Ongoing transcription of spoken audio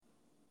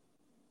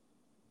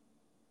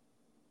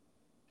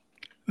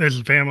This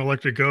is Pam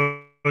Electric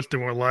Ghost,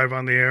 and we're live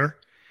on the air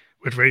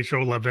with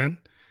Rachel Lavin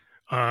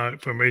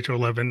from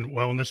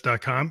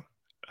RachelLavinWellness.com.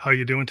 How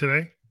you doing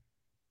today?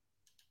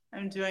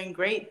 I'm doing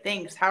great.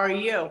 Thanks. How are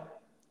you?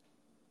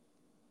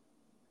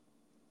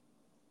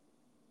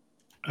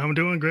 I'm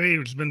doing great.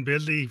 It's been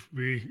busy.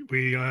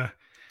 We're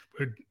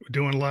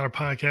doing a lot of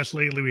podcasts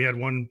lately. We had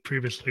one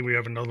previously. We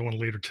have another one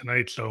later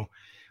tonight. So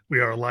we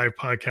are a live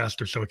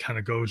podcaster. So it kind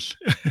of goes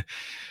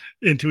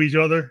into each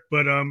other.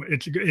 But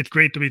it's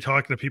great to be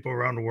talking to people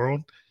around the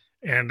world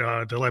and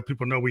to let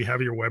people know we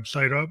have your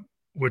website up,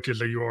 which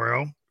is a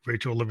URL,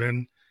 Rachel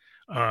Levin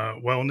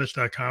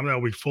wellness.com.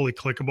 That'll be fully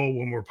clickable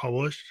when we're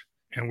published.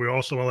 And we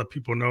also let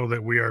people know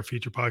that we are a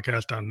feature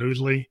podcast on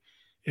Newsly.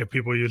 If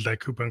people use that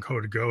coupon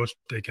code GHOST,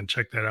 they can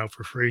check that out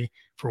for free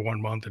for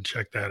 1 month and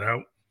check that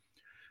out.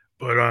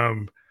 But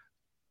I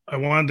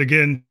wanted to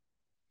get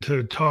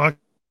into talk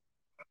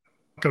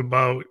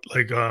about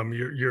like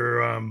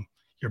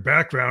your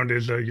background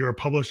is you're a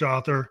published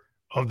author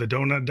of the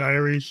Donut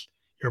Diaries.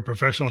 You're a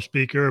professional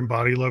speaker and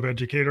body love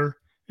educator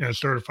and a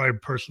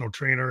certified personal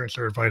trainer and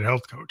certified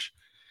health coach.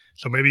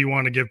 So maybe you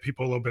want to give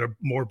people a little bit of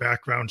more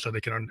background so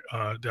they can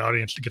the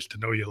audience gets to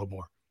know you a little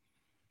more.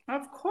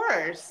 Of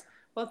course.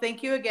 Well,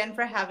 thank you again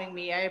for having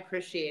me. I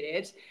appreciate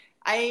it.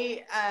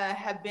 I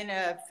have been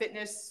a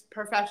fitness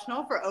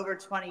professional for over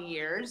 20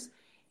 years.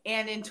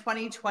 And in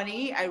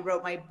 2020, I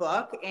wrote my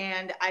book.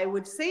 And I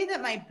would say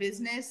that my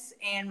business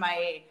and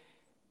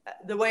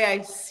the way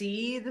I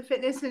see the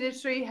fitness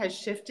industry has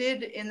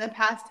shifted in the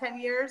past 10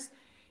 years.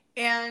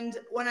 And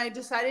when I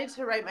decided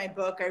to write my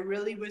book, I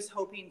really was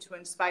hoping to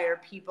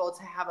inspire people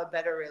to have a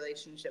better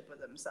relationship with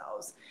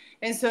themselves.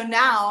 And so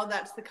now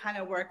that's the kind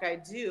of work I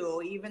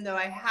do. Even though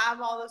I have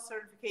all the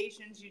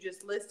certifications you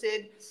just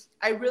listed,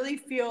 I really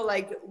feel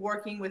like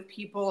working with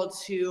people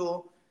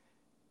to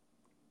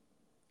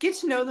get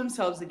to know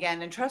themselves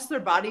again and trust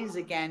their bodies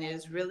again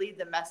is really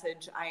the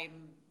message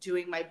I'm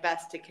doing my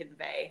best to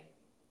convey.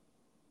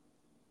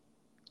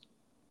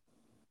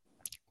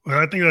 Well,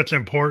 I think that's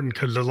important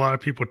because a lot of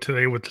people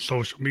today with the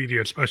social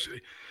media,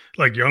 especially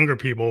like younger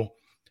people,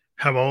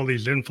 have all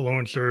these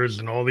influencers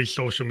and all these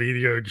social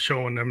media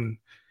showing them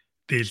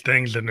these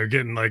things, and they're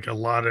getting like a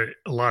lot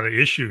of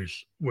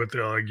issues with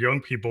like young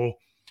people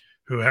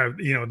who have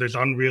there's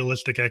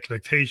unrealistic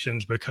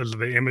expectations because of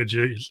the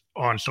images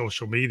on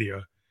social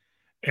media,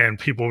 and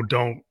people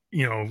don't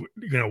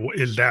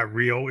is that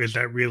real? Is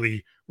that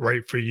really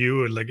right for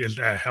you? And like, is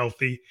that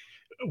healthy?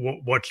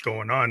 What's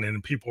going on?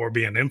 And people are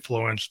being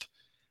influenced,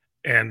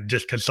 and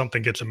just because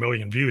something gets a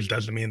million views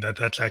doesn't mean that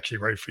that's actually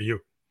right for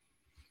you.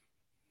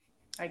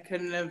 I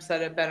couldn't have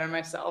said it better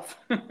myself.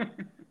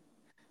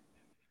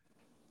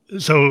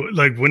 So,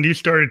 like when you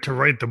started to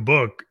write the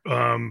book,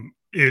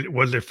 it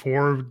was it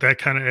for that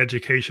kind of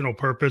educational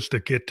purpose to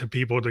get to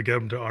people to get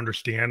them to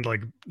understand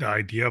like the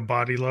idea of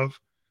body love?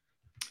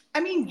 I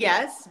mean,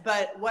 yes,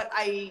 but what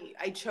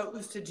I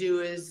chose to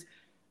do is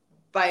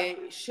by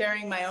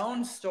sharing my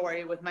own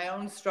story with my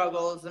own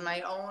struggles and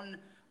my own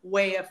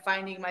way of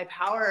finding my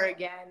power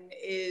again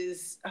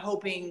is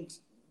hoping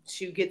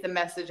to get the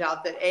message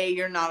out that A,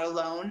 you're not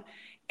alone.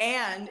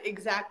 And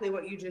exactly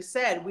what you just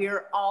said, we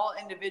are all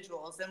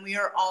individuals and we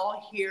are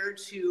all here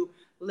to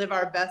live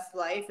our best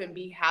life and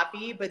be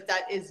happy, but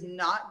that is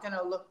not going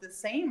to look the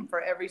same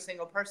for every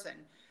single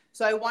person.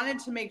 So I wanted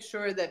to make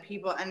sure that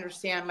people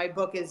understand my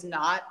book is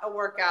not a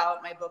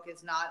workout, my book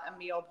is not a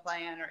meal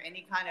plan or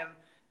any kind of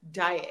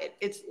diet.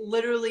 It's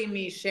literally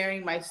me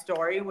sharing my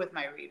story with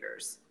my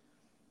readers.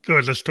 So,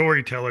 as a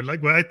storyteller,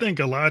 like well, I think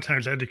a lot of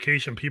times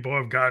education people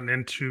have gotten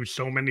into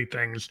so many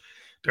things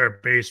that are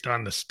based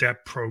on the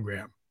STEP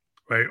program,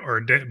 right? Or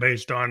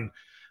based on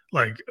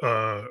like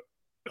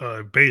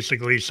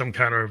basically some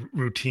kind of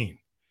routine,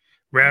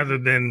 rather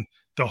Mm-hmm. than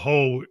the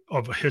whole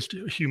of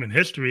human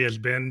history has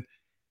been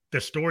the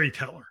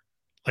storyteller.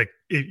 Like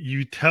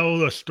you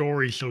tell a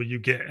story so you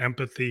get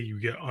empathy,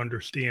 you get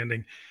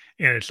understanding,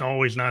 and it's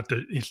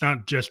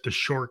not just a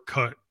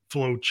shortcut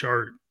flow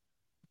chart,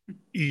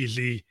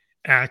 easy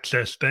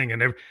access thing.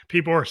 And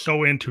people are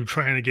so into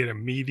trying to get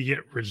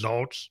immediate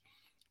results.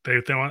 They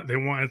want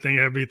to think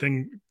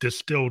everything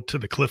distilled to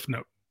the cliff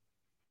note.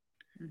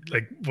 Mm-hmm.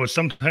 Like, well,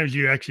 sometimes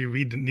you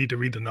actually need to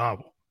read the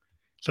novel.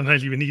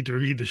 Sometimes you need to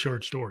read the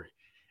short story,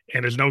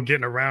 and there's no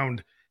getting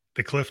around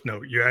the cliff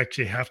note. You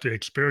actually have to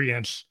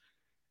experience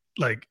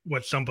like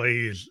what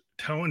somebody is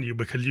telling you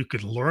because you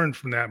could learn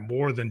from that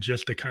more than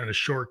just the kind of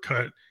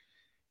shortcut.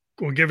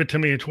 Well, give it to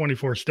me in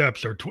 24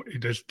 steps, or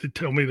just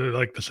tell me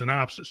the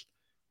synopsis.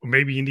 Or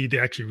maybe you need to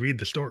actually read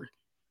the story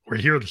or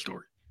hear the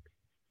story.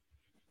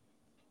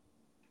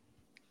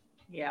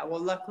 Yeah, well,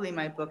 luckily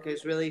my book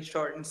is really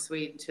short and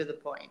sweet and to the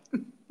point.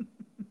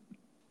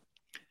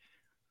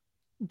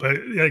 But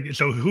like,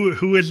 so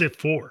who is it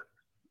for?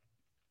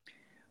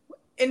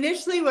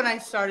 Initially, when I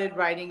started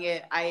writing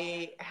it,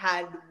 I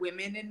had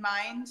women in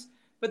mind.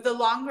 But the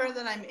longer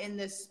that I'm in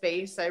this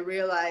space, I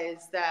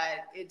realize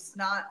that it's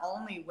not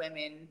only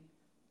women,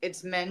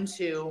 it's men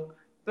too.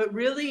 But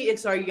really,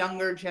 it's our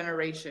younger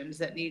generations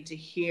that need to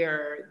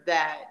hear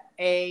that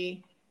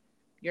A,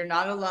 you're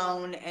not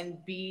alone, and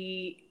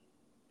B,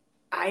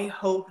 I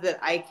hope that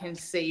I can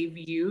save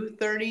you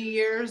 30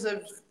 years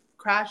of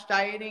crash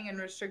dieting and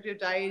restrictive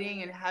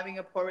dieting and having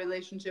a poor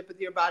relationship with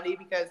your body,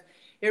 because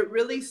it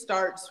really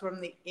starts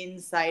from the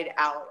inside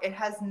out. It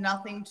has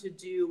nothing to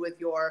do with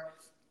your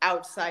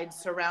outside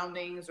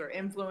surroundings or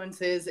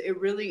influences. It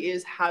really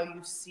is how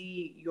you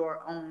see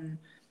your own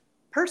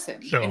person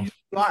and So who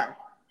you are.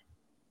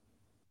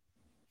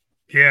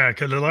 yeah,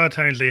 because a lot of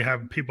times they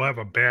have people have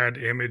a bad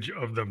image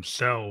of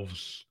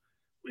themselves.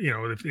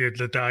 If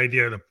the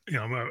idea that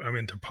I'm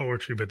into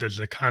poetry, but there's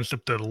the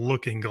concept of the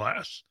looking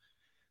glass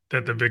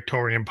that the Mm-hmm.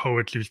 Victorian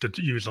poets used to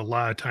use a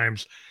lot of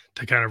times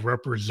to kind of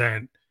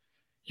represent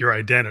your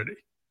identity.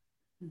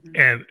 Mm-hmm.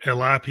 And a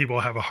lot of people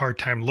have a hard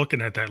time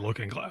looking at that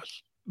looking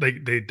glass.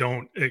 They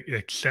don't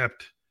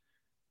accept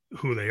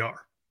who they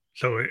are.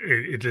 So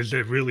it does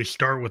it really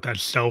start with that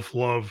self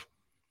love,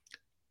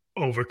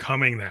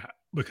 overcoming that,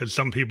 because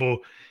some people,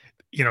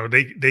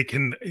 they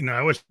can,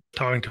 I was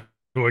talking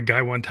to a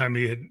guy one time,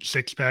 he had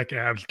six pack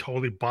abs,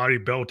 totally body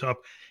built up,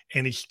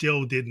 and he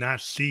still did not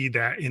see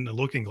that in the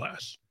looking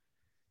glass.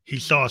 He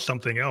saw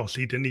something else.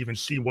 He didn't even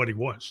see what he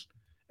was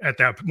at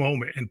that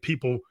moment. And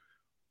people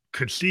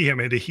could see him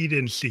and he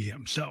didn't see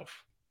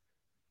himself.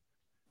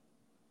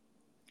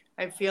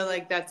 I feel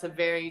like that's a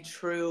very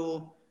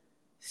true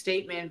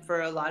statement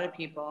for a lot of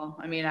people.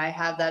 I mean, I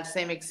have that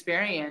same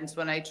experience.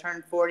 When I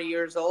turned 40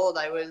 years old,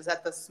 I was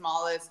at the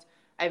smallest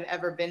I've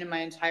ever been in my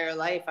entire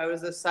life. I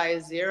was a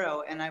size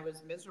 0 and I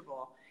was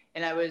miserable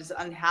and I was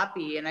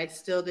unhappy and I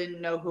still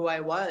didn't know who I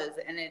was.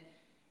 And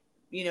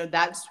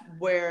that's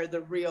where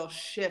the real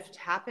shift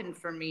happened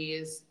for me,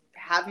 is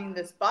having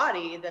this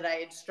body that I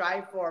had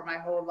strived for my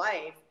whole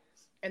life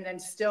and then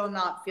still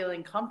not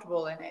feeling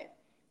comfortable in it.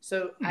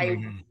 So I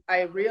Mhm.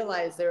 I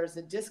realized there was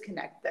a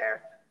disconnect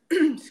there.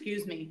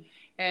 Excuse me.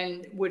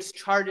 And which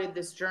charted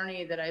this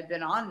journey that I've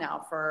been on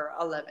now for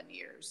 11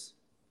 years.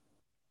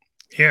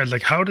 Yeah,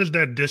 like how does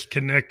that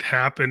disconnect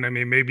happen? I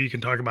mean, maybe you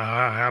can talk about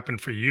how it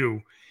happened for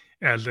you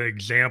as an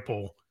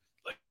example,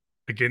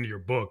 like in your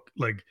book,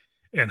 like,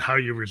 and how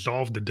you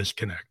resolved the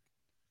disconnect.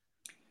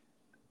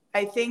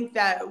 I think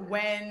that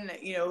when,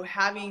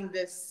 having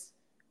this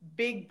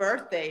big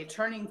birthday,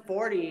 turning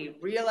 40,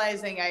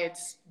 realizing I had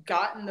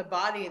gotten the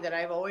body that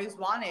I've always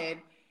wanted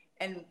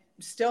and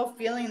still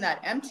feeling that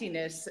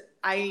emptiness,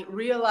 I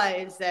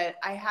realized that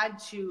I had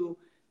to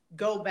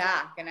go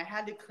back and I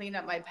had to clean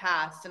up my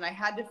past and I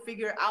had to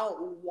figure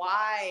out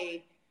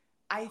why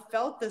I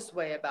felt this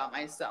way about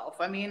myself.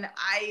 I mean,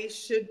 I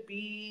should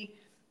be,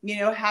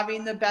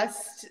 having the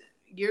best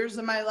years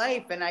of my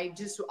life, and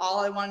all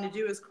I wanted to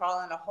do is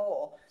crawl in a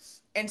hole.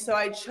 And so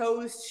I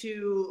chose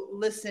to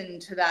listen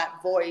to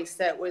that voice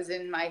that was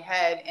in my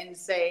head and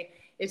say,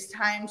 it's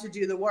time to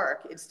do the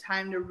work. It's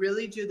time to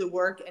really do the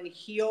work and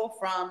heal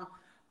from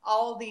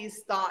all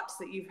these thoughts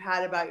that you've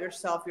had about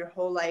yourself your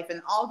whole life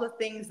and all the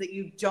things that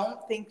you don't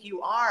think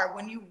you are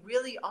when you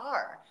really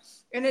are.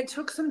 And it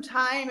took some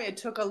time. It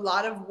took a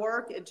lot of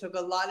work. It took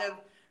a lot of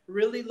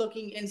really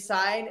looking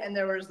inside. And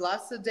there was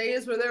lots of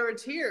days where there were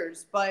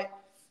tears, but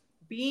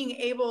being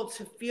able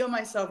to feel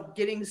myself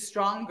getting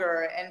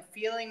stronger and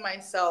feeling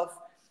myself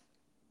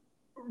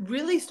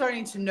really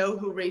starting to know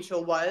who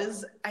Rachel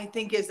was, I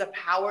think is a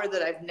power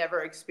that I've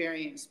never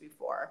experienced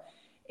before.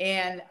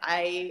 And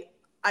I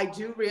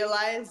do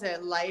realize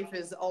that life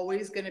is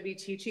always going to be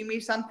teaching me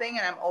something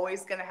and I'm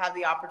always going to have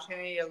the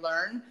opportunity to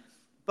learn,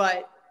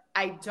 but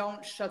I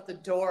don't shut the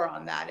door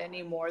on that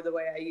anymore the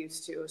way I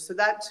used to. So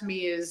that to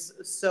me is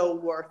so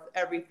worth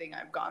everything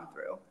I've gone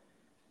through.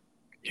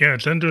 Yeah,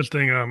 it's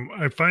interesting.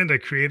 I find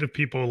that creative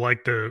people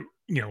like to,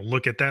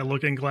 look at that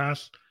looking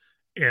glass.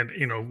 And,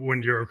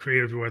 when you're a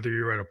creative, whether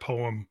you write a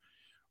poem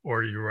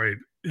or you write,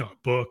 a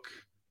book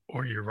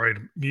or you write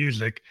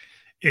music,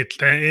 it's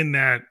in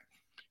that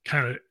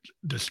kind of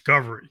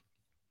discovery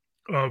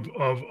of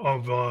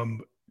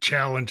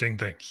challenging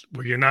things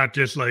where you're not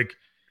just like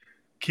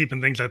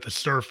keeping things at the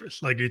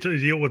surface. Like you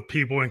deal with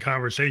people in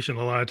conversation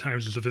a lot of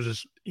times as if it's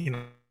just,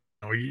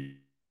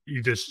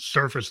 you just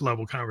surface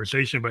level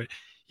conversation, but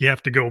you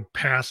have to go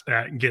past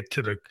that and get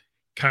to the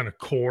kind of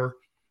core,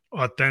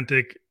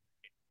 authentic,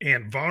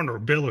 and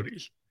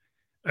vulnerabilities.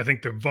 I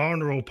think the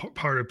vulnerable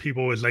part of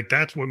people is like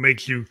that's what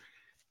makes you,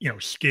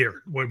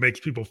 scared. What makes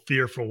people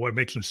fearful. What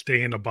makes them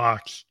stay in the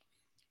box,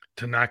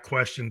 to not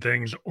question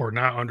things or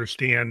not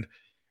understand,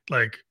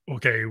 like,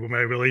 okay, well,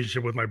 my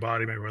relationship with my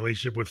body, my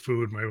relationship with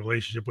food, my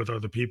relationship with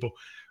other people,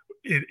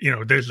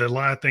 there's a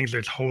lot of things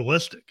that's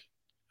holistic.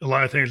 A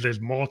lot of things, there's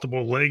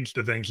multiple legs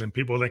to things, and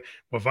people think,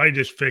 well, if I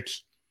just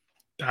fix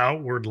the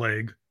outward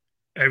leg,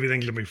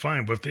 everything's gonna be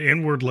fine. But if the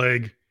inward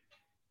leg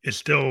is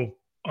still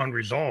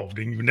unresolved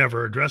and you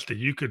never addressed it,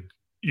 you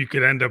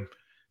could end up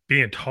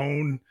being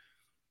toned,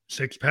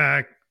 six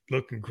pack,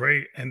 looking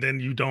great, and then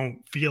you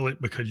don't feel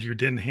it because you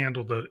didn't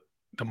handle the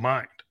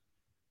mind.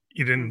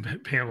 You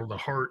didn't handle the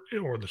heart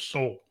or the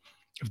soul.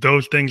 If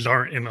those things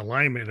aren't in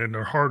alignment, and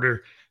they're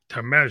harder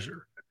to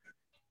measure.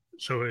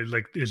 So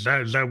like, is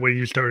that what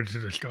you started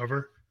to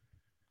discover?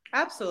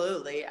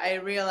 Absolutely. I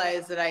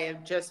realize that I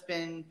have just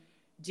been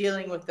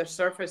dealing with the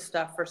surface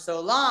stuff for so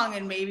long,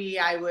 and maybe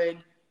I would,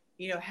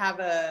 have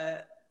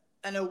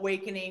an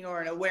awakening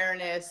or an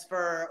awareness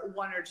for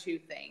one or two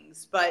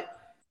things, but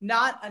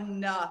not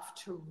enough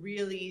to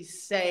really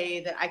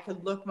say that I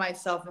could look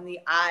myself in the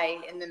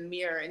eye in the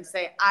mirror and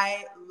say,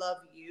 I love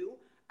you,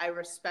 I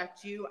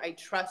respect you, I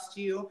trust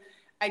you.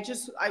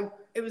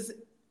 It was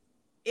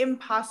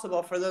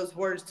impossible for those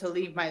words to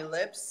leave my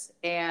lips.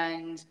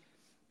 And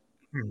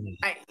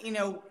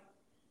Mhm.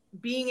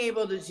 being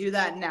able to do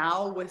that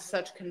now with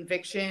such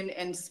conviction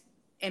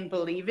and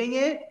believing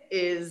it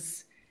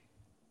is,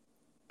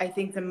 I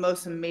think, the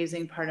most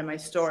amazing part of my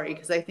story,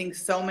 because I think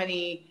so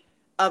many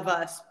of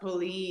us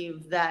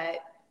believe that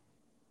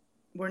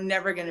we're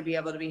never going to be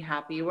able to be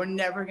happy. We're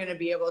never going to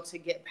be able to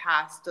get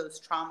past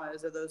those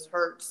traumas or those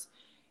hurts.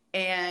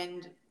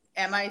 And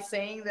am I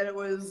saying that it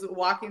was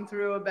walking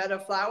through a bed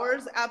of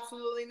flowers?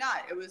 Absolutely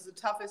not. It was the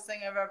toughest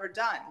thing I've ever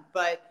done.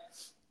 But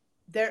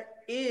there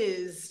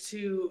is,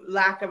 to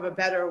lack of a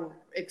better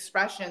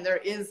expression, there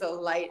is a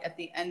light at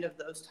the end of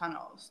those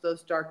tunnels,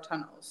 those dark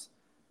tunnels.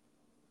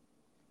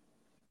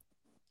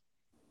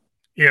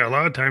 Yeah, a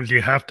lot of times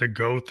you have to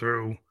go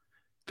through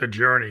the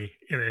journey,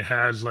 and it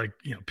has like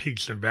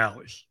peaks and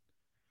valleys.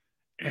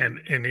 And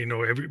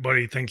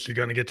everybody thinks you're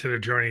going to get to the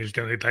journey is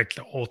going to like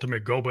the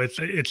ultimate goal, but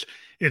it's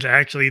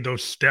actually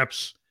those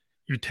steps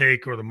you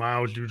take, or the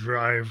miles you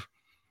drive,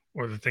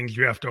 or the things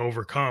you have to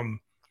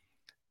overcome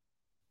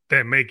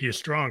that make you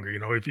stronger.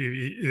 If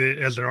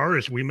as an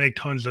artist, we make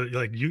tons of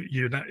like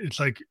you're not. It's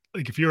like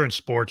if you're in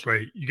sports,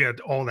 right? You get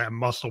all that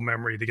muscle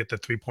memory to get the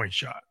 3-point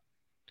shot.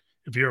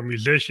 If you're a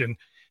musician,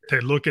 to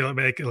look at it,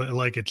 make it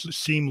like it's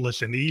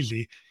seamless and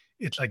easy,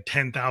 it's like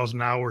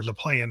 10,000 hours of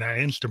playing that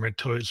instrument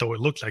to it, so it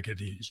looks like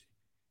it's easy.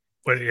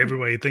 But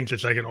everybody thinks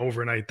it's like an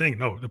overnight thing.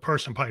 No, the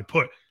person probably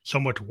put so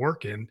much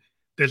work in.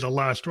 There's a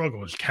lot of struggle.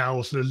 There's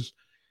calluses.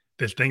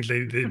 There's things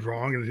they did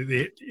wrong. And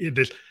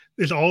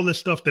there's all this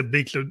stuff that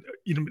makes it,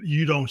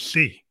 you don't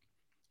see.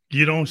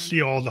 You don't Mm-hmm.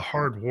 see all the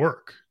hard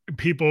work.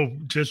 People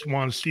just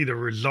want to see the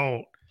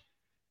result,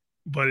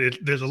 but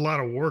there's a lot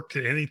of work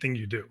to anything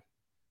you do,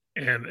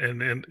 and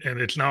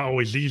it's not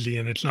always easy,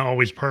 and it's not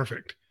always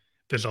perfect.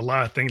 There's a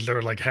lot of things that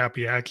are like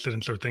happy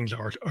accidents, or things that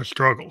are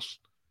struggles.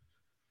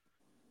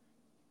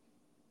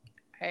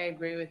 I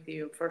agree with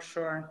you for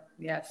sure.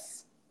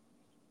 Yes.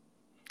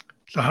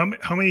 So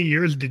how many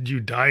years did you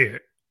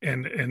diet,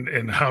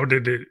 and how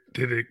did it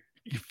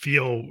you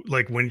feel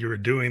like when you were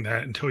doing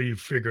that, until you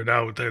figured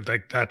out that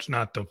like that's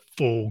not the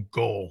full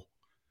goal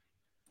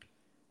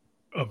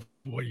of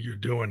what you're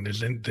doing?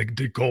 Isn't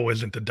the goal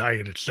isn't the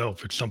diet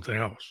itself, it's something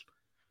else.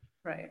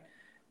 Right.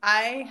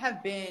 I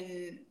have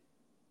been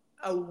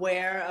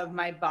aware of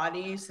my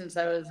body since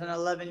I was an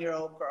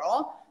 11-year-old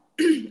girl.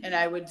 And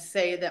I would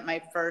say that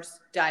my first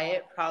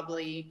diet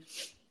probably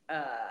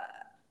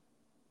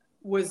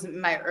was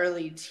my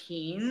early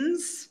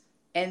teens.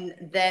 And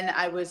then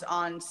I was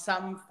on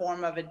some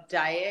form of a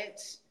diet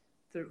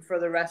for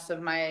the rest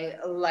of my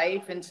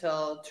life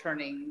until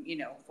turning,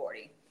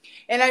 40.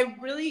 And I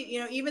really,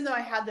 even though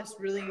I had this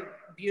really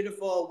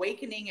beautiful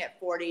awakening at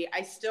 40,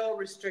 I still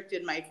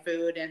restricted my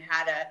food and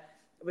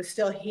was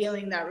still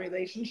healing that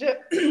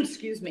relationship.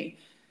 Excuse me.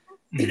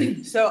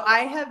 Mhm. So I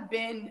have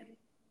been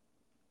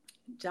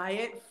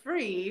diet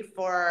free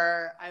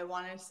for, I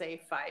want to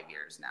say, 5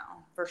 years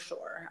now, for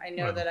sure. I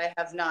know Wow. that I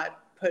have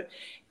not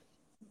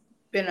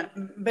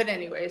but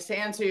anyways, to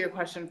answer your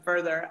question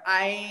further,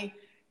 I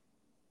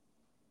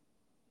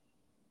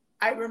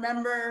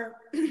remember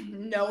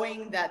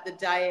knowing that the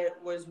diet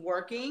was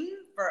working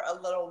for a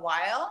little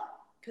while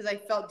because I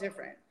felt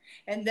different.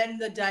 And then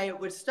the diet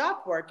would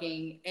stop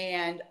working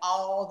and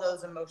all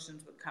those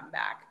emotions would come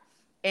back.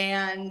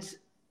 And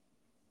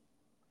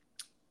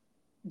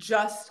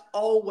just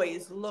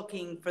always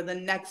looking for the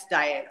next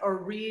diet, or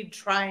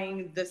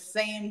retrying the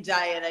same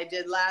diet I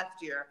did last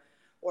year,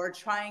 or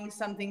trying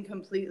something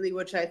completely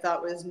which I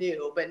thought was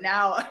new. But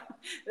now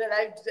that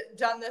I've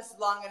done this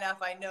long enough,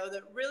 I know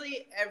that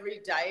really every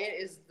diet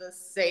is the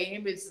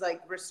same. It's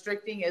like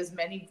restricting as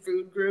many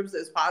food groups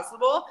as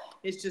possible.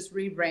 It's just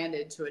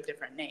rebranded to a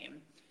different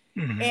name.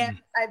 And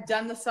Mhm. I've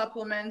done the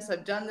supplements,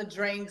 I've done the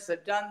drinks,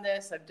 I've done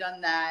this, I've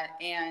done that.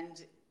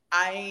 And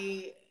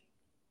I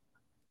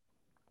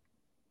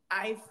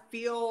I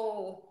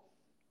feel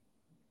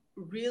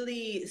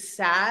really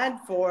sad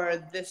for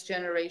this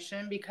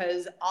generation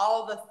because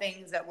all the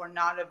things that were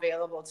not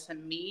available to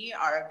me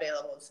are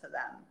available to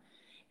them.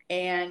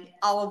 And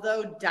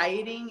although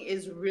dieting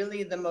is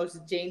really the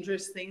most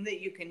dangerous thing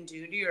that you can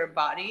do to your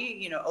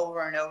body,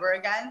 over and over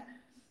again,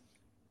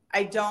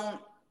 I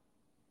don't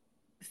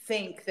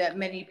think that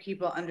many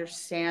people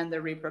understand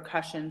the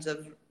repercussions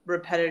of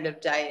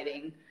repetitive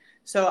dieting.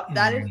 So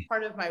that is Mhm.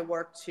 part of my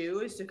work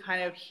too, is to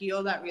kind of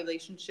heal that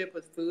relationship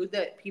with food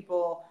that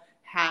people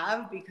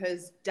have,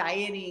 because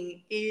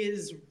dieting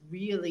is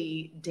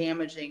really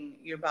damaging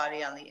your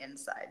body on the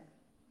inside.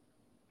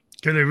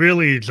 Because it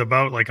really is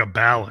about like a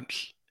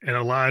balance. And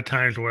a lot of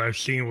times, what I've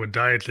seen with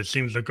diets, it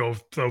seems to go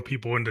throw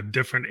people into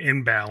different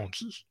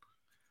imbalances.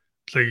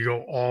 So you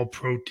go all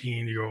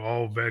protein, you go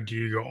all veggie,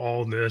 you go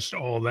all this,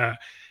 all that.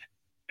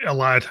 A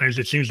lot of times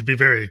it seems to be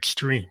very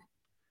extreme.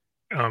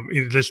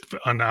 Just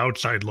on the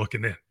outside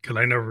looking in, because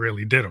I never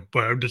really did them,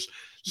 but I've just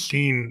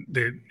seen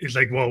that it's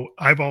like, well,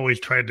 I've always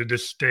tried to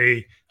just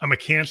stay. I'm a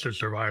cancer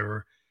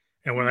survivor,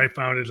 and what I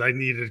found is I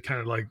needed kind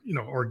of like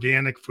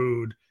organic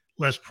food,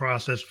 less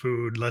processed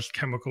food, less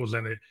chemicals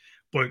in it,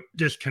 but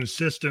just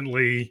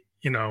consistently,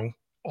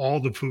 all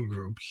the food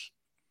groups,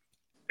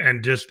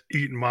 and just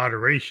eat in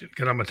moderation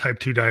because I'm a type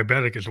 2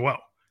 diabetic as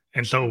well,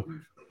 and so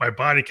Mhm. my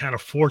body kind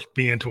of forced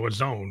me into a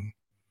zone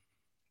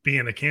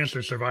being a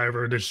cancer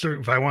survivor, there's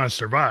certain, if I want to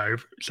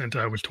survive, since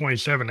I was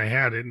 27, I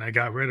had it and I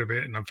got rid of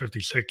it, and I'm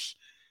 56.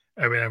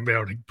 I mean, I've been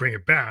able to bring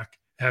it back.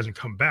 It hasn't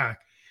come back.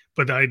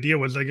 But the idea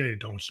was like, hey,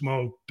 don't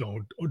smoke,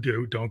 don't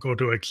go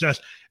to excess.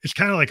 It's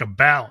kind of like a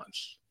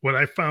balance. What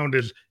I found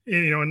is,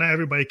 not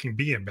everybody can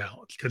be in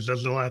balance because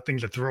there's a lot of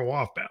things that throw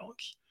off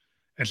balance.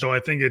 And so I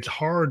think it's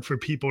hard for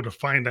people to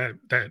find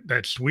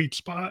that sweet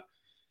spot.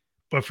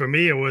 But for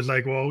me, it was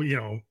like, well,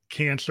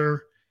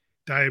 cancer,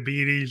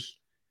 diabetes,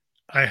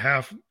 I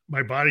have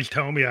my body's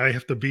telling me I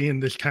have to be in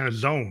this kind of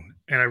zone,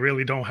 and I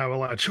really don't have a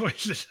lot of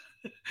choices.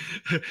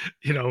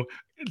 you know,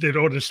 in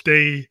order to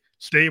stay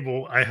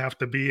stable, I have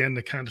to be in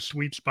the kind of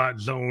sweet spot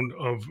zone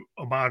of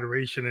a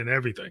moderation and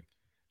everything,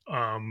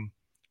 um,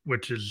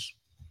 which is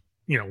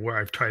where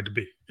I've tried to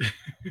be.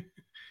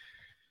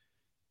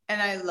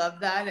 And I love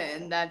that.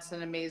 And that's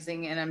an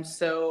amazing, and I'm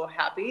so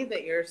happy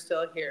that you're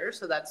still here.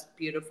 So that's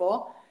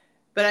beautiful.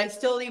 But I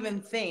still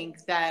even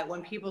think that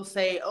when people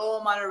say,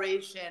 oh,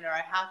 moderation, or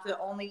I have to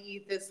only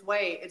eat this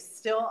way, it's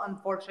still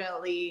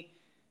unfortunately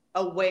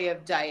a way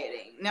of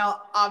dieting.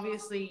 Now,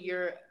 obviously,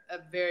 you're a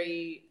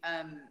very,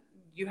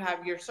 you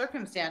have your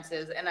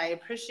circumstances, and I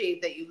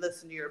appreciate that you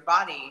listen to your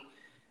body.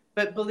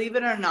 But believe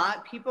it or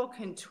not, people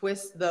can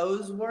twist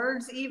those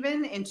words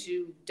even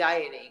into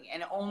dieting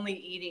and only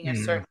eating a Mm,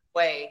 certain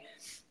way.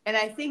 And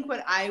I think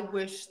what I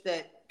wish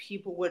that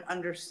people would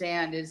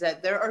understand is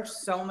that there are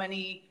so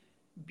many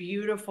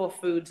beautiful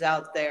foods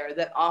out there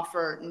that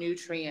offer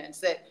nutrients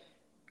that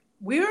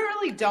we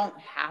really don't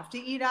have to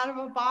eat out of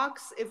a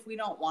box if we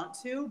don't want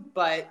to,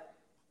 but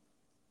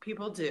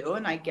people do.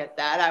 And I get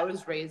that. I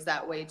was raised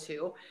that way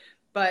too.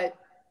 But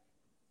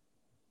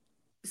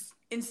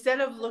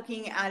instead of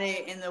looking at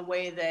it in the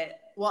way that,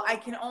 well, I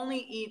can only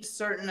eat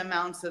certain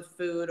amounts of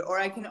food or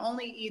I can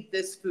only eat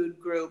this food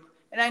group.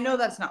 And I know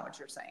that's not what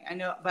you're saying. I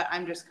know, but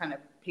I'm just kind of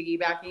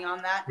piggybacking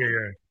on that. yeah,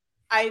 yeah,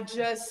 I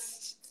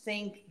just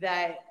think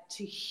that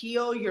to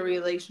heal your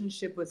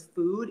relationship with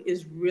food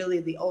is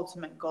really the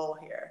ultimate goal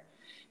here.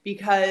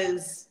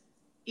 Because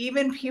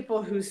even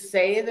people who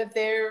say that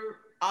they're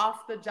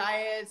off the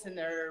diets and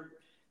they're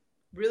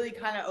really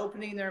kind of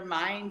opening their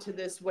mind to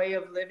this way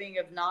of living,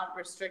 of not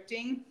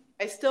restricting,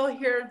 I still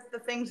hear the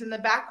things in the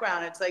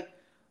background. It's like,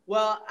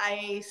 well,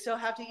 I still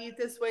have to eat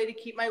this way to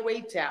keep my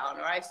weight down,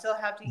 or I still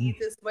have to mm, eat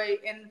this way.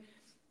 And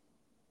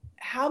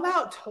how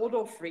about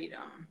total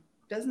freedom?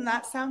 Doesn't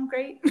that sound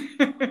great?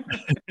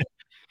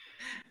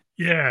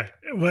 yeah.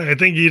 Well, I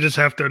think you just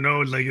have to know,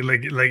 like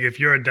if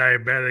you're a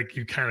diabetic,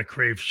 you kind of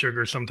crave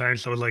sugar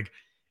sometimes. So like,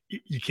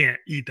 you can't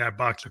eat that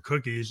box of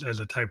cookies as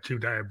a type 2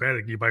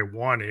 diabetic. You might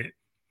want it,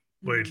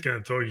 but it's Mm-hmm. going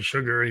to throw you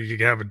sugar and you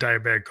can have a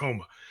diabetic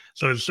coma.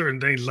 So there's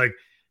certain things like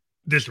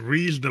this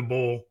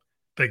reasonable,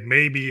 like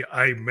maybe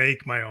I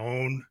make my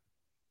own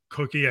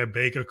cookie, I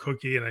bake a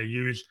cookie and I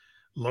use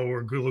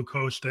lower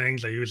glucose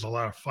things. I use a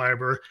lot of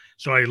fiber.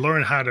 So I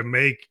learned how to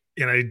make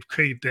and I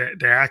create the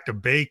act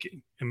of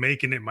baking and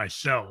making it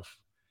myself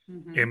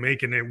Mm-hmm. and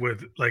making it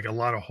with like a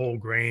lot of whole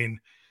grain,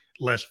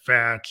 less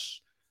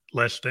fats,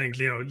 less things,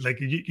 like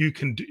you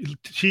can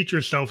teach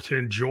yourself to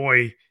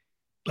enjoy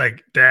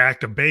like the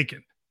act of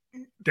baking.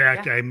 The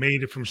Yeah. act I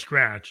made it from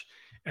scratch.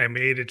 I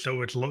made it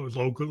so it's low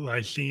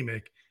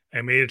glycemic.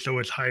 I made it so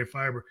it's high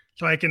fiber,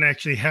 so I can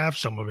actually have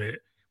some of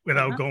it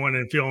without Uh-huh. going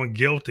and feeling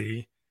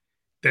guilty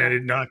that Yeah.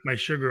 it knocked my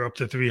sugar up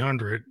to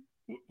 300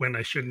 when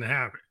I shouldn't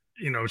have it.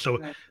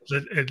 Right.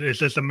 So it's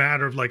just a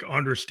matter of like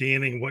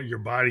understanding what your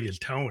body is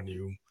telling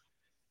you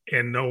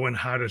and knowing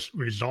how to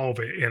resolve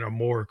it in a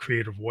more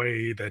creative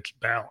way that's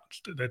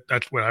balanced.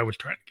 That's what I was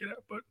trying to get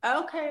at. But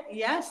Okay.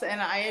 Yes.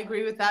 And I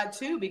agree with that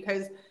too,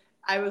 because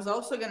I was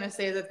also going to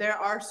say that there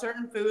are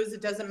certain foods,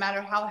 it doesn't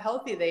matter how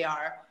healthy they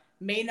are,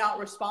 may not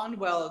respond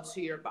well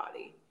to your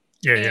body.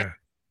 yeah, And yeah,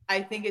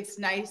 I think it's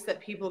nice that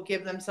people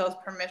give themselves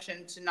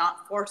permission to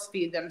not force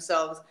feed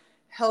themselves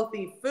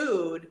healthy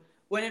food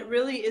when it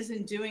really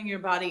isn't doing your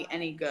body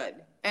any good.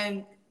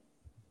 And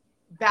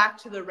back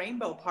to the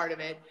rainbow part of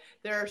it,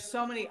 there are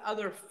so many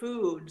other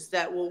foods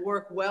that will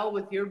work well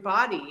with your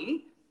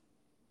body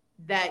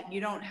that you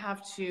don't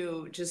have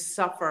to just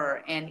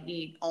suffer and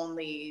eat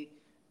only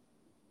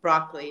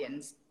broccoli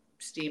and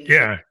steamed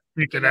chicken. yeah.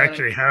 You You could know what I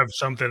mean? actually have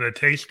something that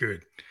tastes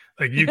good.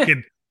 Like you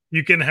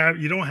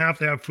don't have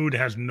to have food that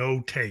has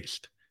no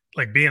taste.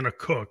 Like being a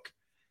cook,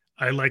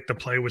 I like to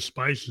play with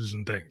spices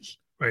and things,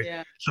 right?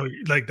 Yeah. So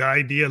like the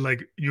idea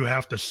like you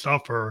have to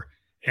suffer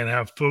and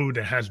have food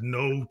that has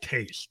no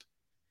taste.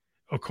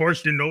 of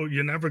course, you know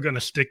you're never going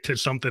to stick to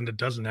something that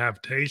doesn't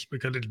have taste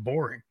because it's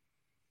boring.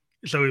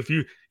 So if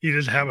you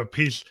just have a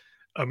piece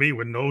of meat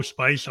with no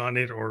spice on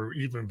it, or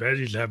even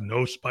veggies that have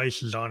no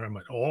spices on them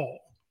at all,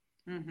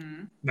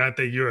 Mm-hmm. not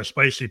that you're a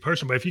spicy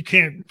person, but if you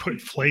can't put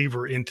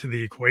flavor into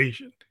the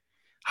equation,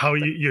 how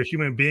you're a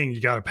human being, you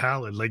got a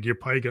palate. Like you're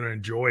probably going to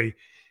enjoy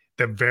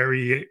the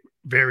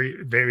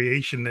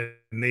variation that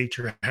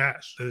nature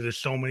has. There's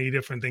so many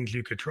different things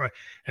you could try.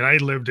 And I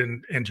lived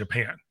in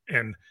Japan,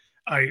 and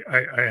I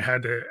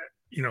had the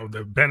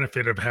the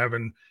benefit of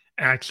having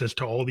access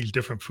to all these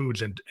different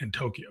foods in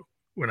Tokyo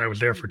when I was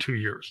there for 2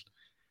 years.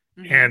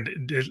 Mm-hmm. And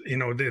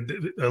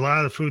a lot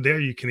of the food there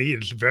you can eat.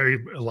 It's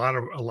very a lot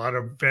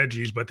of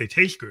veggies, but they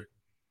taste good.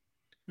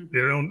 They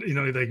Mm-hmm.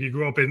 don't, like you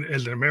grew up in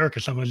as in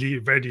America, sometimes you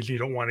eat veggies you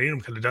don't want to eat them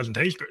because it doesn't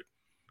taste good.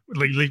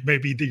 Like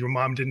maybe your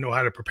mom didn't know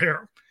how to prepare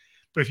them.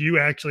 But if you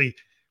actually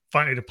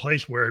find a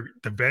place where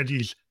the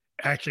veggies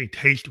actually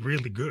taste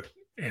really good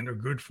and are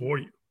good for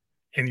you,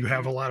 and you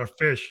have a lot of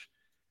fish,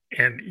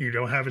 and you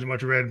don't have as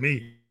much red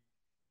meat,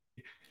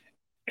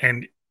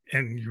 and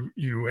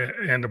you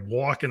end up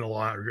walking a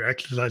lot or you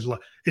exercise a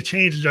lot, it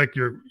changes like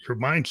your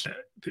mindset.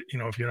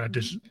 If you're not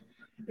just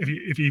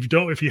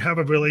if you have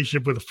a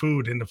relationship with the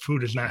food and the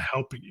food is not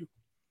helping you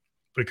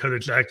because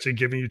it's actually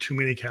giving you too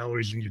many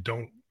calories and you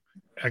don't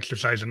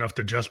exercise enough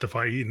to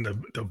justify eating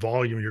the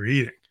volume you're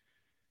eating,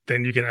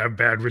 then you can have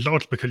bad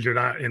results because you're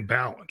not in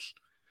balance.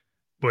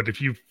 But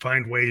if you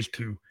find ways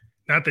to,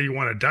 not that you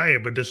want to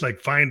diet, but just like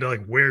find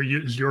like where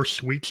is your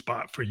sweet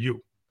spot for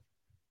you,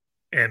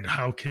 and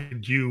how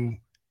could you,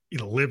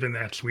 live in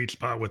that sweet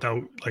spot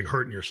without like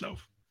hurting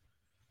yourself.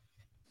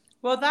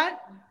 Well,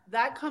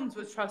 that comes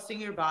with trusting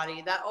your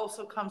body. That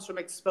also comes from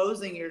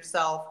exposing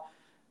yourself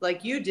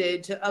like you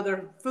did to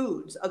other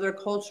foods, other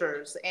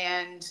cultures,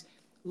 and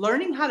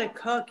learning how to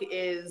cook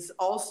is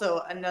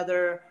also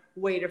another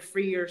way to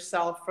free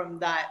yourself from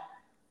that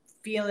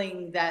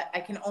feeling that I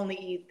can only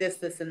eat this,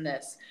 this, and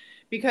this.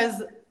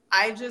 Because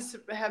I just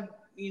have,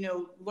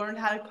 learned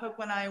how to cook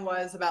when I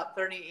was about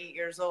 38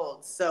 years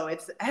old. So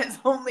it's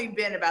only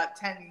been about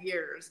 10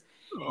 years.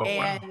 Oh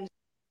wow. And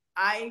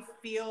I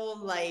feel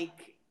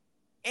like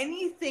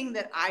anything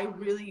that I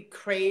really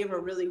crave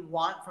or really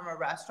want from a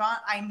restaurant,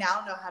 I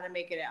now know how to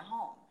make it at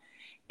home.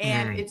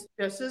 And Mm. it's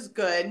just as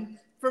good.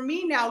 For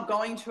me now,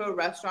 going to a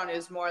restaurant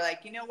is more like,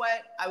 you know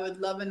what? I would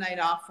love a night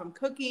off from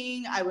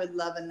cooking. I would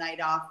love a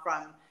night off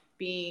from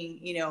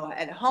being,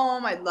 at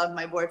home. I'd love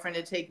my boyfriend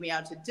to take me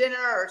out to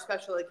dinner or a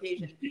special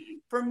occasion.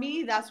 For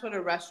me, that's what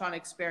a restaurant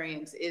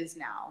experience is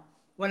now.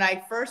 When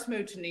I first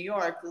moved to New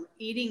York,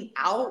 eating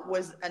out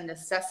was a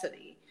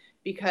necessity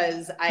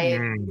because I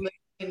had Mm.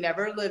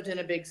 never lived in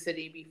a big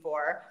city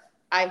before.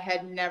 I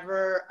had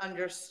never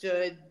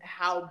understood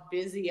how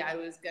busy I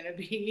was going to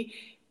be.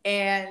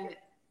 And,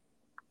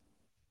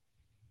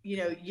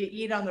 you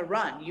eat on the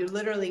run. You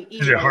literally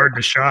Is eat it while you're hard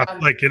to shop on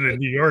like in the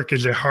New York?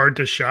 Is it hard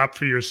to shop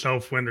for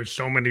yourself when there's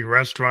so many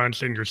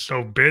restaurants and you're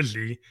so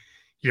busy?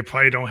 You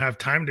probably don't have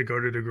time to go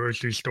to the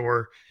grocery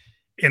store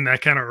in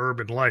that kind of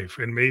urban life.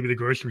 And maybe the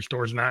grocery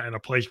store is not in a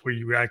place where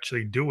you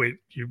actually do it.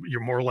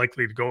 You're more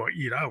likely to go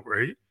eat out,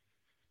 right?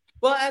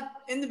 Well,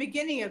 in the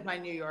beginning of my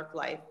New York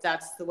life,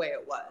 that's the way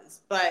it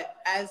was. But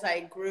as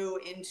I grew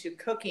into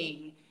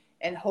cooking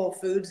and Whole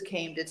Foods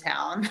came to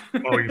town,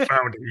 Oh, you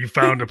found it. You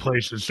found the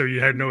places, so you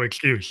had no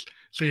excuse.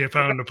 So you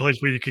found a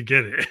place where you could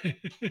get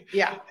it.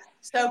 yeah.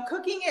 So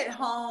cooking at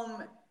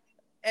home,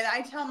 and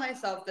I tell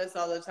myself this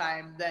all the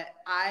time that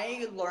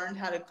I learned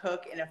how to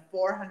cook in a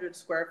 400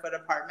 square foot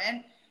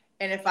apartment.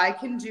 And if I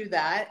can do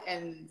that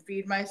and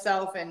feed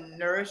myself and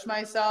nourish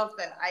myself,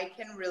 then I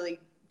can really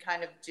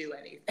kind of do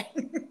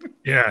anything.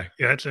 Yeah,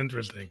 yeah, that's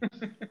interesting.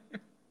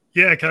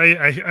 Yeah, 'cause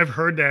I've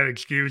heard that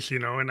excuse,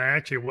 and I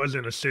actually was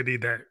in a city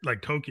that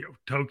like Tokyo.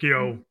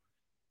 Tokyo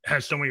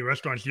has so many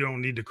restaurants you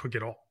don't need to cook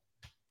at all,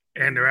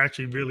 and they're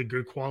actually really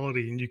good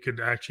quality, and you could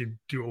actually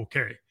do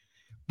okay.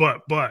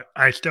 But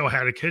I still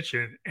had a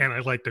kitchen, and I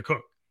like to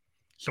cook,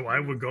 so I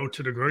would go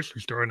to the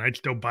grocery store, and I'd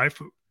still buy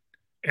food,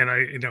 and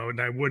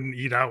I wouldn't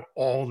eat out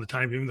all the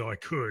time, even though I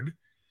could.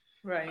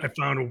 I Right.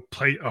 found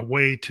a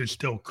way to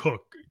still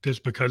cook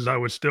just because I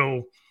was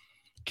still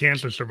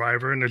cancer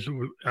survivor, and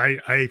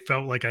I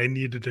felt like I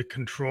needed to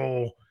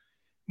control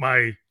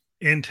my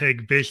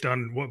intake based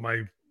on what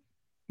my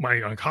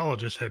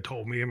oncologist had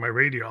told me and my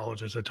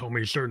radiologist had told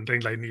me certain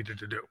things I needed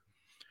to do.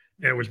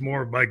 And it was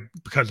more like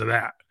because of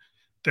that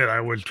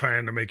I was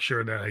trying to make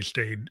sure that I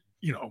stayed,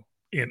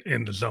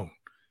 in the zone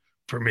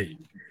for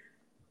me.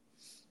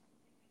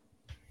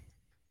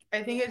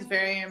 I think it's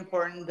very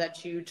important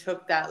that you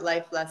took that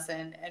life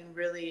lesson and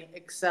really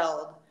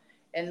excelled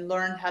and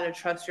learned how to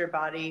trust your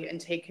body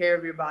and take care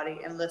of your body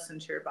and listen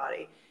to your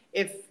body.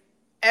 If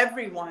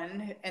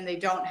everyone, and they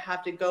don't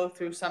have to go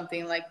through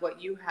something like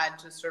what you had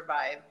to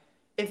survive,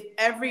 if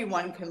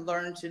everyone can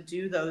learn to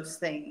do those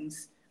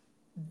things,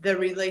 the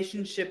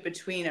relationship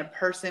between a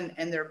person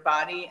and their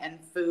body and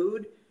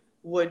food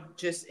would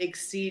just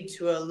exceed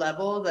to a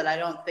level that I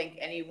don't think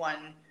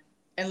anyone,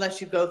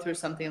 unless you go through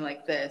something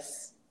like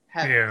this,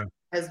 have Yeah.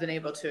 has been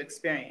able to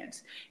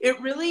experience. It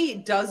really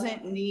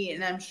doesn't need,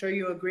 and I'm sure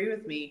you agree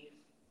with me,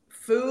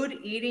 food,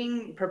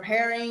 eating,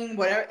 preparing,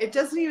 whatever, it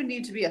doesn't even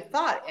need to be a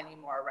thought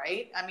anymore,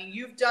 right? I mean,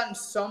 you've done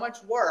so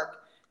much work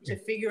to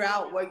figure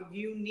out what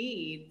you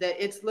need that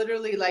it's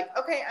literally like,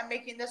 okay, I'm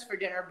making this for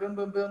dinner, boom,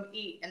 boom, boom,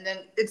 eat. And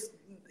then it's,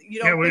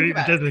 you Yeah, don't well, think it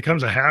about it. just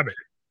becomes a habit.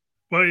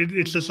 Well,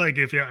 it's just Mm-hmm. like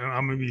if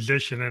I'm a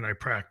musician and I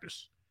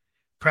practice,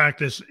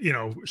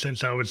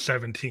 since I was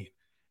 17,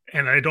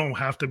 and I don't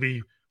have to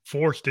be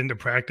forced into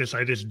practice.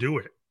 I just do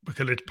it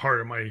because it's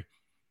part of my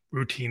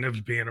routine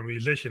of being a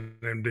musician,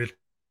 and it's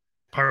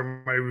part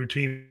of my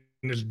routine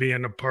as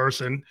being a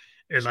person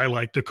is I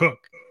like to cook.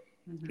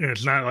 And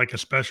it's not like a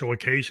special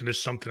occasion.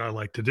 It's something I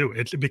like to do.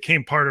 It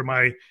became part of who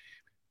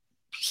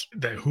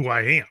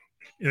I am.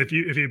 And if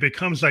it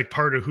becomes like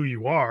part of who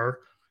you are,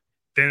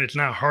 then it's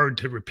not hard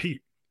to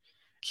repeat.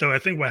 So I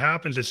think what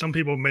happens is some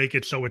people make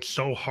it so it's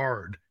so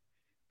hard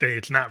that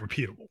it's not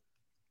repeatable.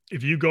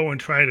 If you go and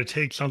try to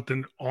take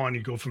something on,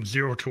 you go from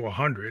 0 to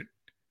 100,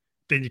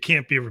 then you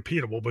can't be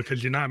repeatable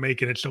because you're not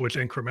making it so it's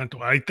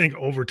incremental. I think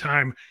over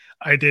time,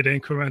 I did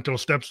incremental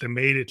steps that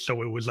made it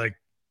so it was like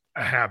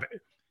a habit,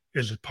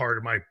 is a part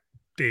of my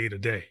day to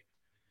day.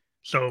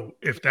 So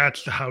if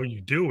that's how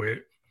you do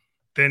it,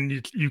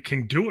 then you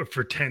can do it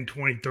for 10,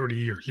 20, 30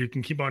 years. You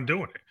can keep on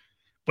doing it.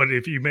 But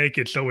if you make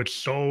it so it's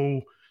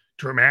so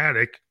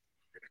dramatic,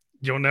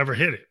 you'll never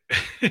hit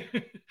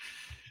it.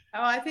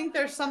 Oh, I think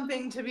there's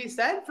something to be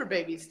said for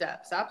baby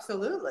steps.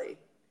 Absolutely.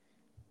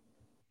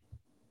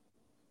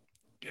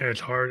 Yeah, it's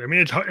hard. I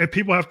mean, it's hard.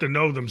 People have to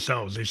know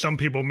themselves. Some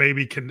people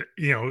maybe can,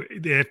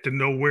 they have to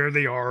know where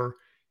they are.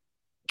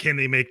 Can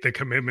they make the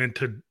commitment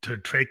to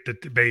take the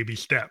baby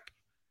step?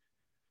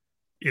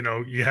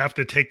 You have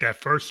to take that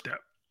first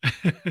step.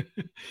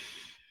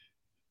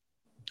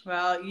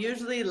 Well,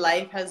 usually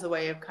life has a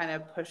way of kind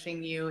of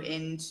pushing you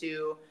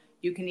into,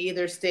 you can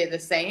either stay the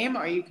same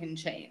or you can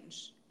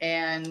change.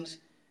 And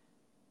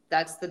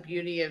that's the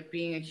beauty of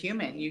being a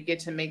human. You get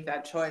to make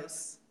that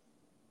choice.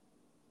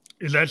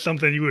 Is that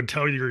something you would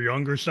tell your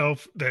younger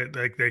self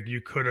that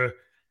you could have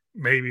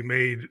maybe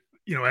made?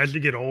 As you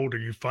get older,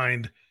 you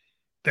find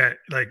that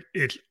like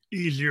it's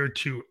easier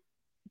to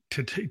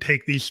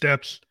take these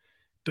steps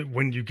that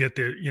when you get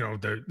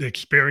the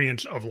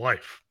experience of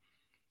life.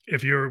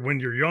 If you're when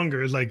you're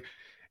younger, it's like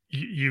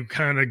you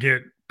kind of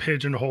get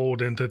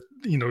pigeonholed into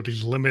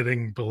these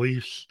limiting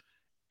beliefs,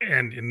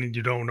 and then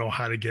you don't know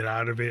how to get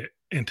out of it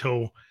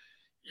until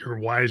your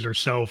wiser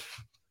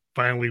self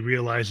finally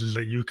realizes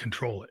that you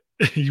control it.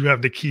 You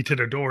have the key to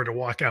the door to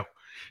walk out.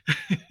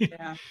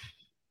 Yeah.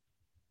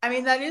 I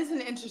mean, that is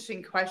an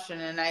interesting question.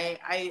 And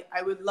I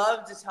would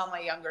love to tell my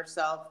younger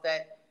self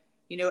that,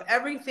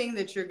 everything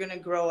that you're going to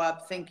grow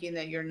up thinking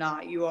that you're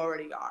not, you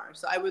already are.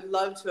 So I would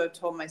love to have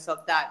told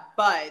myself that.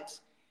 But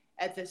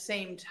at the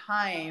same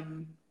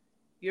time,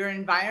 your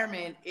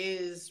environment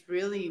is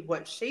really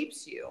what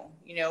shapes you.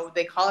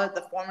 They call it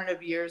the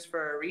formative years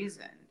for a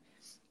reason.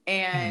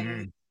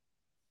 And Mhm.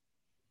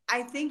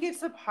 I think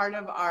it's a part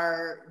of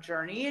our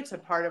journey. It's a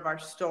part of our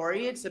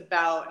story. It's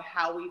about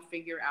how we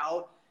figure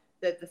out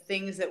that the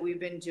things that we've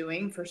been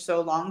doing for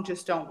so long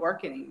just don't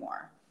work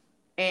anymore.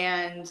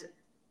 And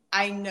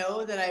I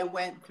know that I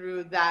went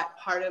through that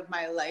part of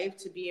my life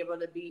to be able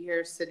to be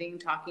here sitting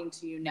talking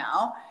to you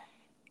now.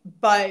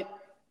 But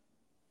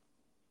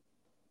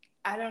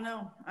I don't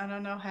know. I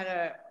don't know how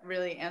to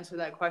really answer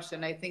that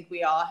question. I think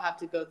we all have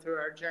to go through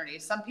our journey.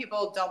 Some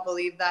people don't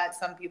believe that,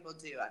 some people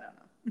do. I don't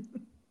know.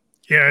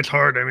 Yeah, it's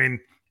hard. I mean,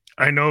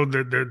 I know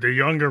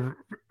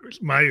that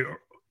my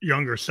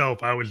younger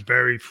self, I was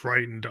very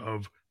frightened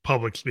of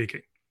public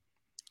speaking.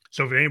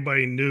 So if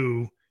anybody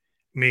knew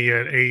me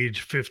at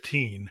age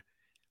 15,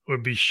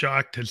 would be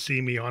shocked to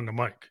see me on the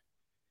mic.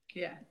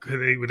 Yeah. 'Cause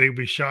they'd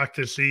be shocked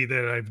to see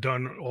that I've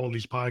done all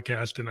these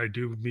podcasts and I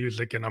do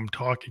music and I'm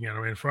talking and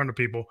I'm in front of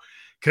people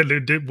because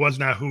was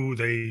not who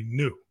they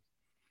knew.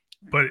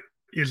 But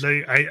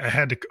I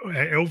had to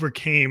I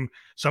overcame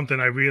something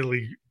I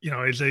really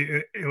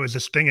it was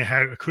this thing I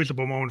had a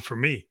crucible moment for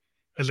me.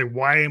 I was like,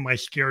 why am I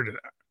scared of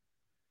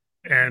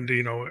that? And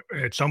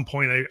at some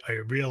point I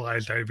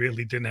realized I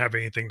really didn't have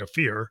anything to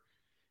fear,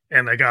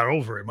 and I got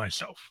over it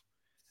myself,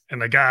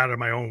 and I got out of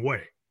my own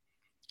way.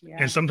 And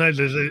Yeah. sometimes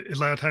a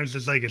lot of times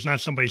it's like it's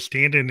not somebody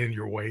standing in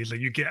your way; it's like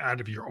you get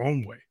out of your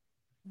own way.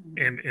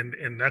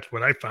 And that's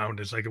what I found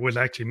is like it was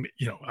actually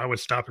I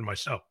was stopping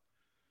myself.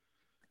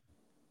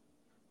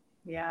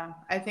 Yeah,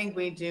 I think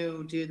we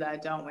do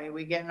that, don't we?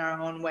 We get in our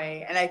own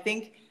way. And I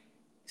think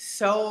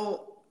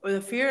so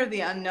the fear of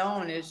the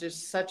unknown is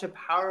just such a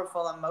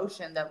powerful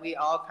emotion that we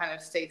all kind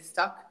of stay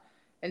stuck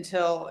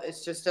until it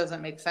just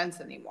doesn't make sense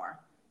anymore.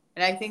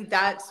 And I think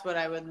that's what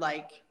I would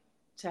like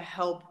to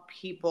help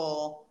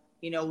people,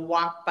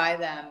 walk by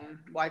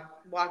them,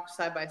 walk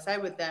side by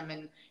side with them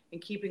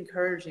and keep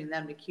encouraging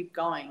them to keep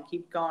going,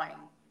 keep going.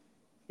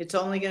 It's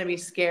only going to be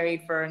scary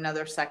for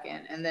another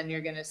second, and then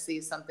you're going to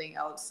see something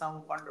else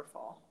so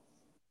wonderful.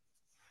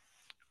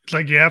 It's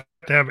like you have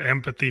to have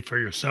empathy for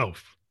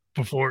yourself.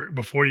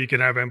 before you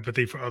can have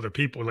empathy for other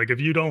people. Like if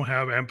you don't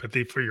have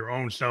empathy for your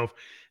own self,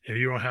 if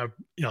you don't have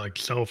like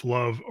self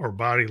love or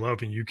body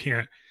love, and you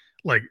can't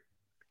like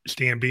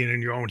stand being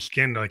in your own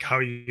skin, like how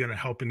are you going to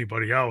help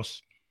anybody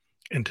else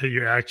until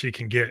you actually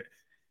can get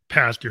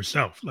past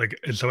yourself? Like,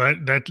 and so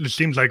that it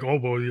seems like, oh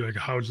well, you're like,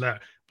 how's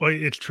that? But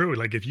it's true.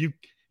 Like if you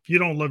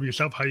don't love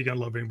yourself, how are you going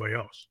to love anybody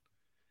else?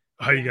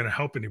 How are you Yeah. going to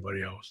help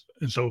anybody else?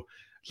 And so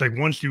it's like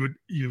once you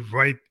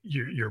write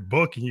your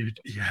book and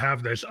you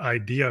have this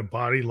idea of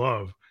body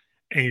love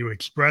and you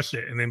express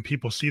it, and then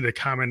people see the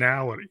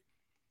commonality,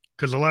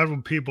 because a lot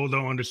of people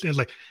don't understand.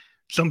 Like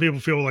some people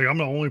feel like I'm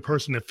the only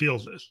person that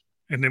feels this,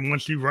 and then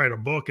once you write a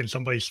book and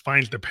somebody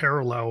finds the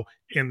parallel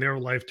in their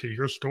life to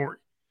your story,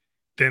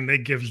 then they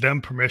gives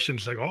them permission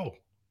to say, oh,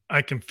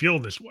 I can feel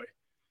this way.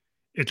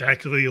 It's Yeah.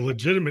 actually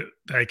legitimate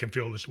that I can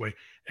feel this way.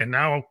 And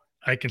now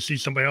I can see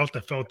somebody else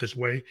that felt this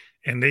way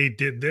and they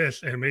did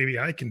this, and maybe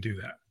I can do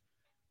that.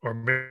 Or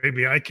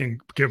maybe I can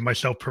give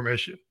myself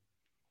permission.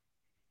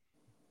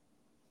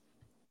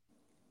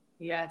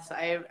 Yes,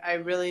 I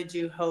really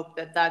do hope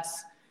that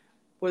that's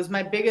was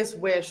my biggest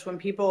wish when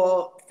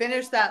people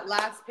finish that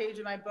last page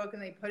of my book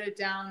and they put it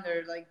down.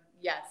 They're like,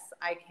 yes,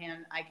 I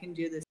can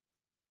do this,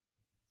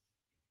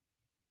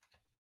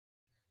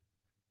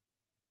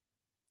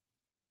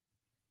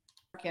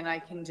 and I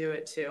can do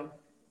it too.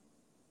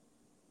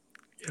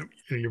 Yep,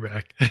 you're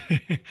back.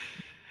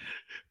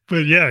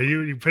 But yeah,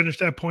 you finished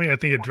that point. I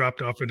think it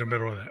dropped off in the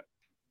middle of that.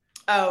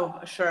 Oh,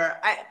 sure.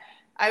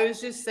 I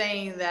was just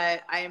saying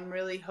that I am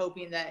really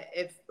hoping that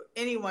if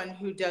anyone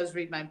who does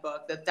read my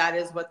book, that that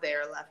is what they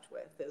are left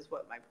with, is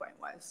what my point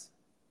was.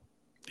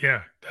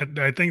 Yeah,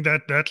 I think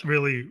that's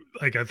really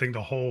like I think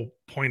the whole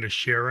point of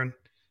sharing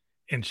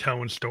and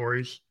telling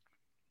stories.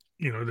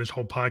 This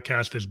whole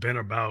podcast has been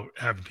about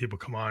having people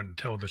come on and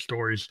tell the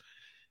stories,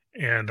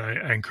 and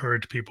I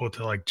encourage people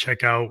to like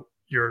check out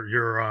your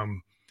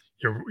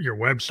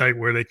website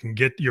where they can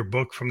get your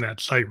book from that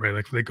site, right?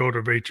 Like if they go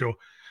to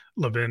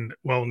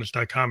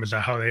rachellavinwellness.com, is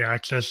that how they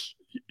access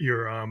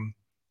your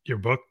your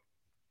book?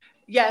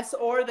 Yes,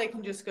 or they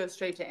can just go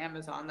straight to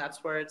Amazon.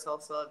 That's where it's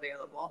also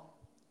available.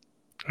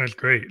 That's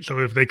great. So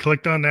if they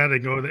clicked on that, they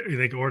go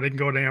or they can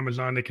go to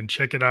Amazon, they can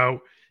check it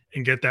out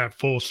and get that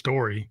full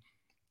story,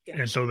 Yeah.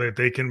 and so that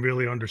they can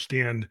really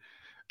understand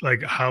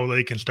like how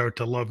they can start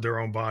to love their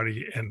own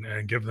body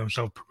and give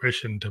themselves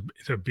permission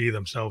to be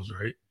themselves,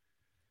 right?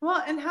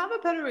 Well, and have a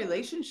better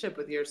relationship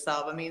with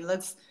yourself. I mean,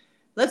 let's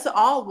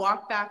all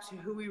walk back to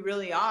who we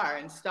really are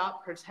and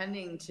stop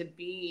pretending to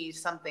be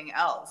something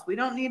else. We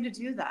don't need to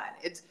do that.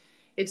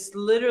 It's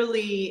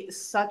literally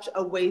such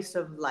a waste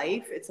of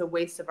life. It's a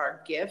waste of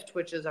our gift,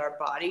 which is our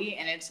body,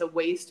 and it's a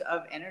waste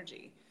of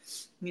energy.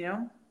 You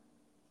know?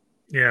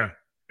 Yeah.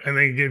 And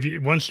then if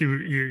you once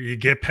you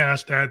get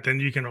past that,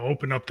 then you can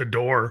open up the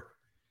door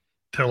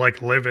to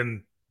like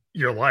living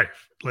your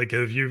life. Like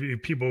if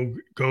people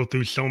go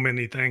through so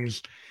many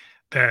things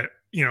that,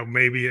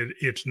 maybe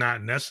it's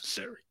not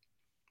necessary.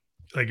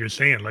 Like you're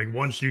saying, like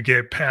once you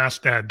get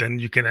past that, then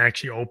you can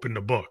actually open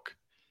the book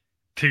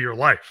to your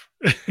life.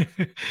 I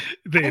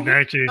They hear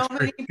actually so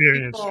many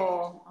experience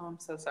people. Oh, I'm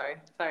so sorry.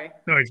 Sorry.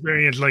 no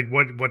experience like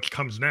what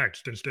comes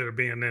next instead of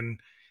being in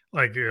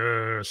like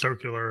a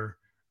circular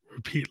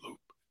repeat loop,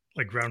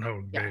 like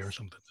Groundhog Day or Yes.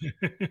 something.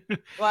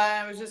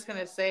 Well, I was just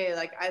gonna say,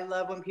 like, I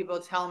love when people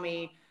tell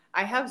me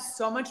I have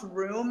so much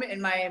room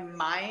in my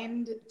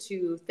mind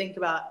to think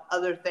about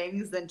other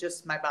things than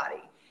just my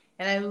body.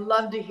 And I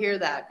love to hear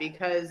that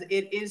because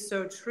it is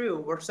so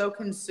true. We're so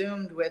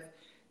consumed with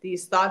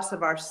these thoughts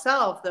of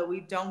ourselves that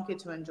we don't get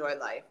to enjoy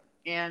life.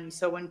 And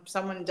so when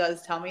someone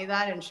does tell me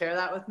that and share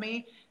that with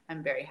me,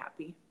 I'm very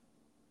happy.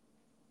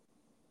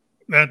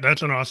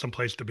 That's an awesome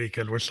place to be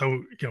because we're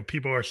so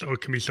people are so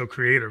can be so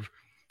creative.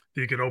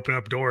 You can open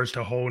up doors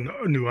to whole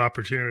new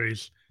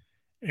opportunities,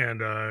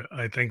 and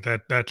I think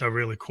that that's a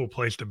really cool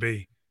place to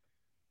be.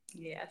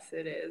 Yes,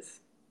 it is.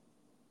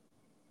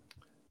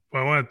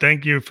 Well, I want to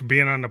thank you for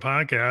being on the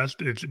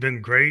podcast. It's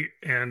been great,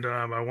 and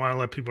I want to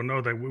let people know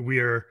that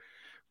we're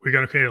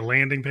going to create a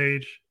landing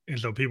page, and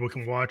so people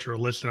can watch or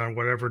listen on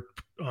whatever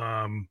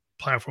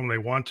platform they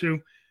want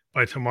to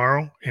by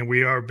tomorrow. And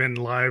we are been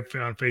live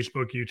on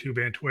Facebook,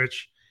 YouTube, and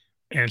Twitch,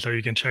 and so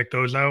you can check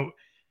those out.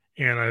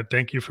 And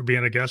thank you for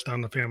being a guest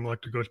on the Family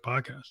Electric Coach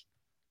podcast.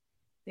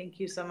 Thank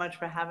you so much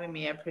for having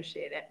me. I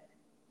appreciate it.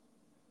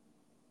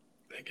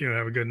 Thank you.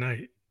 Have a good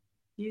night.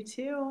 You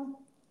too.